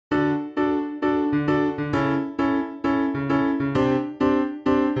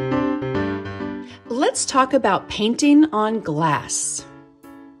Let's talk about painting on glass.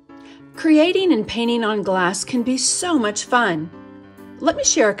 Creating and painting on glass can be so much fun. Let me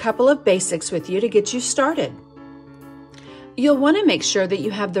share a couple of basics with you to get you started. You'll want to make sure that you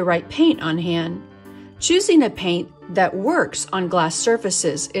have the right paint on hand. Choosing a paint that works on glass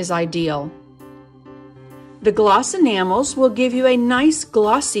surfaces is ideal. The gloss enamels will give you a nice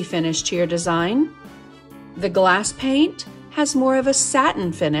glossy finish to your design. The glass paint has more of a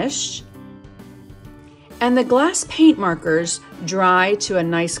satin finish. And the glass paint markers dry to a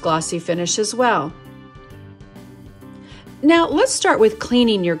nice glossy finish as well. Now let's start with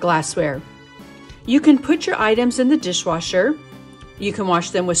cleaning your glassware. You can put your items in the dishwasher. You can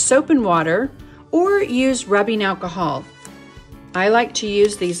wash them with soap and water or use rubbing alcohol. I like to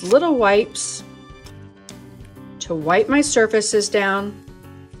use these little wipes to wipe my surfaces down.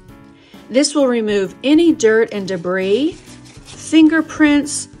 This will remove any dirt and debris,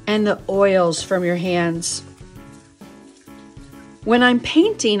 fingerprints, and the oils from your hands. When I'm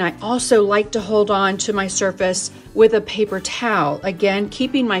painting, I also like to hold on to my surface with a paper towel, again,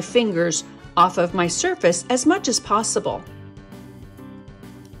 keeping my fingers off of my surface as much as possible.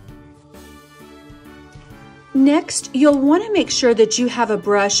 Next, you'll want to make sure that you have a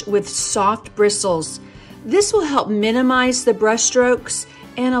brush with soft bristles. This will help minimize the brush strokes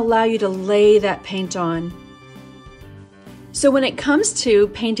and allow you to lay that paint on. So when it comes to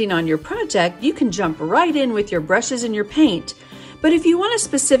painting on your project, you can jump right in with your brushes and your paint. But if you want a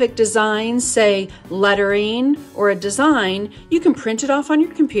specific design, say lettering or a design, you can print it off on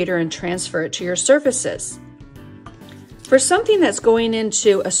your computer and transfer it to your surfaces. For something that's going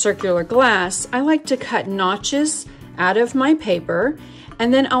into a circular glass, I like to cut notches out of my paper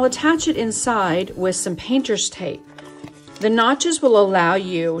and then I'll attach it inside with some painter's tape. The notches will allow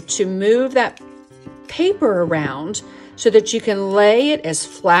you to move that paper around so that you can lay it as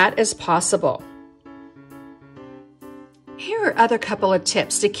flat as possible. Here are other couple of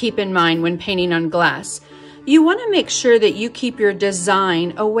tips to keep in mind when painting on glass. You want to make sure that you keep your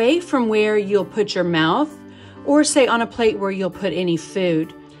design away from where you'll put your mouth or say on a plate where you'll put any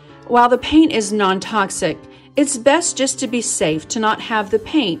food. While the paint is non-toxic, it's best just to be safe to not have the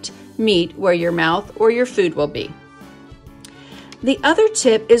paint meet where your mouth or your food will be. The other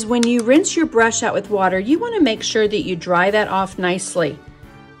tip is when you rinse your brush out with water, you want to make sure that you dry that off nicely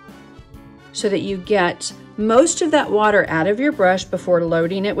so that you get most of that water out of your brush before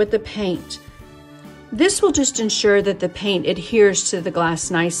loading it with the paint. This will just ensure that the paint adheres to the glass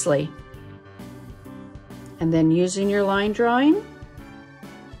nicely. And then using your line drawing,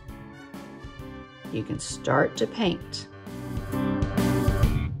 you can start to paint.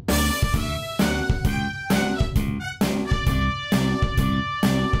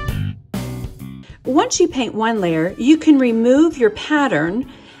 Once you paint one layer, you can remove your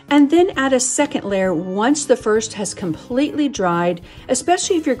pattern and then add a second layer once the first has completely dried,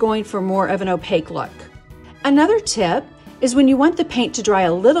 especially if you're going for more of an opaque look. Another tip is when you want the paint to dry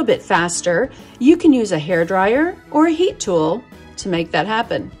a little bit faster, you can use a hairdryer or a heat tool to make that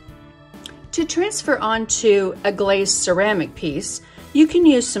happen. To transfer onto a glazed ceramic piece, you can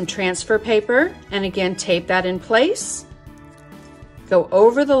use some transfer paper and again tape that in place. Go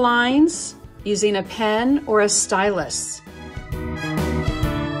over the lines using a pen or a stylus.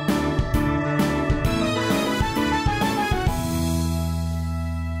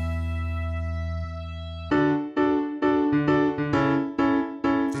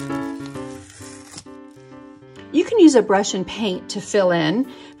 You can use a brush and paint to fill in,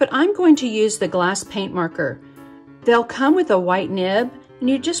 but I'm going to use the glass paint marker. They'll come with a white nib, and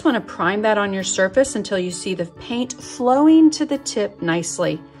you just want to prime that on your surface until you see the paint flowing to the tip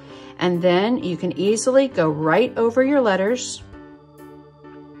nicely. And then you can easily go right over your letters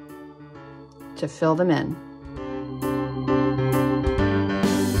to fill them in.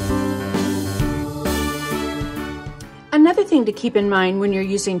 Another thing to keep in mind when you're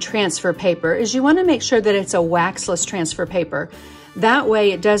using transfer paper is you want to make sure that it's a waxless transfer paper. That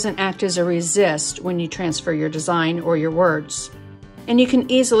way it doesn't act as a resist when you transfer your design or your words. And you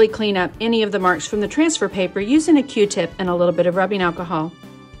can easily clean up any of the marks from the transfer paper using a Q-tip and a little bit of rubbing alcohol.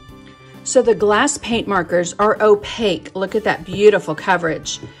 So the glass paint markers are opaque. Look at that beautiful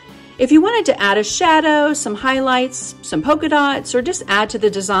coverage. If you wanted to add a shadow, some highlights, some polka dots, or just add to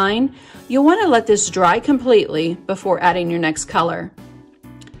the design, you'll want to let this dry completely before adding your next color.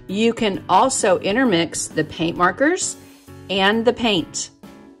 You can also intermix the paint markers and the paint.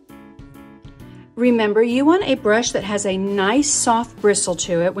 Remember, you want a brush that has a nice soft bristle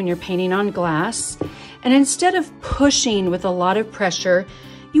to it when you're painting on glass. And instead of pushing with a lot of pressure,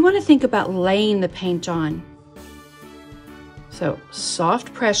 you want to think about laying the paint on. So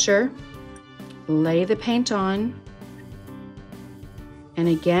soft pressure, lay the paint on. And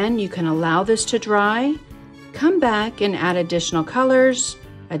again, you can allow this to dry, come back and add additional colors,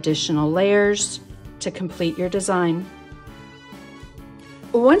 additional layers to complete your design.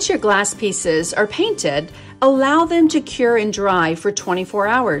 Once your glass pieces are painted, allow them to cure and dry for 24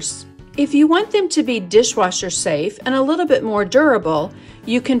 hours. If you want them to be dishwasher safe and a little bit more durable,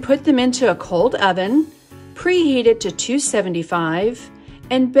 you can put them into a cold oven, preheat it to 275,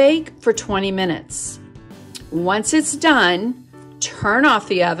 and bake for 20 minutes. Once it's done, turn off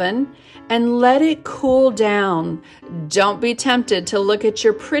the oven and let it cool down. Don't be tempted to look at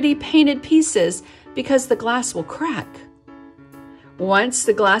your pretty painted pieces because the glass will crack. Once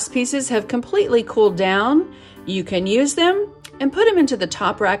the glass pieces have completely cooled down, you can use them and put them into the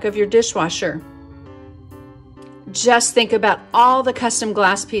top rack of your dishwasher. Just think about all the custom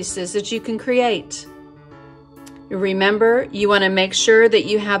glass pieces that you can create. Remember, you want to make sure that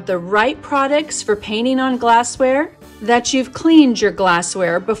you have the right products for painting on glassware, that you've cleaned your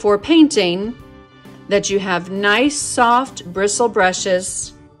glassware before painting, that you have nice, soft bristle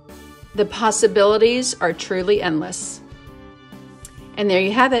brushes. The possibilities are truly endless. And there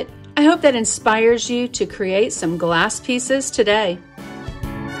you have it. I hope that inspires you to create some glass pieces today.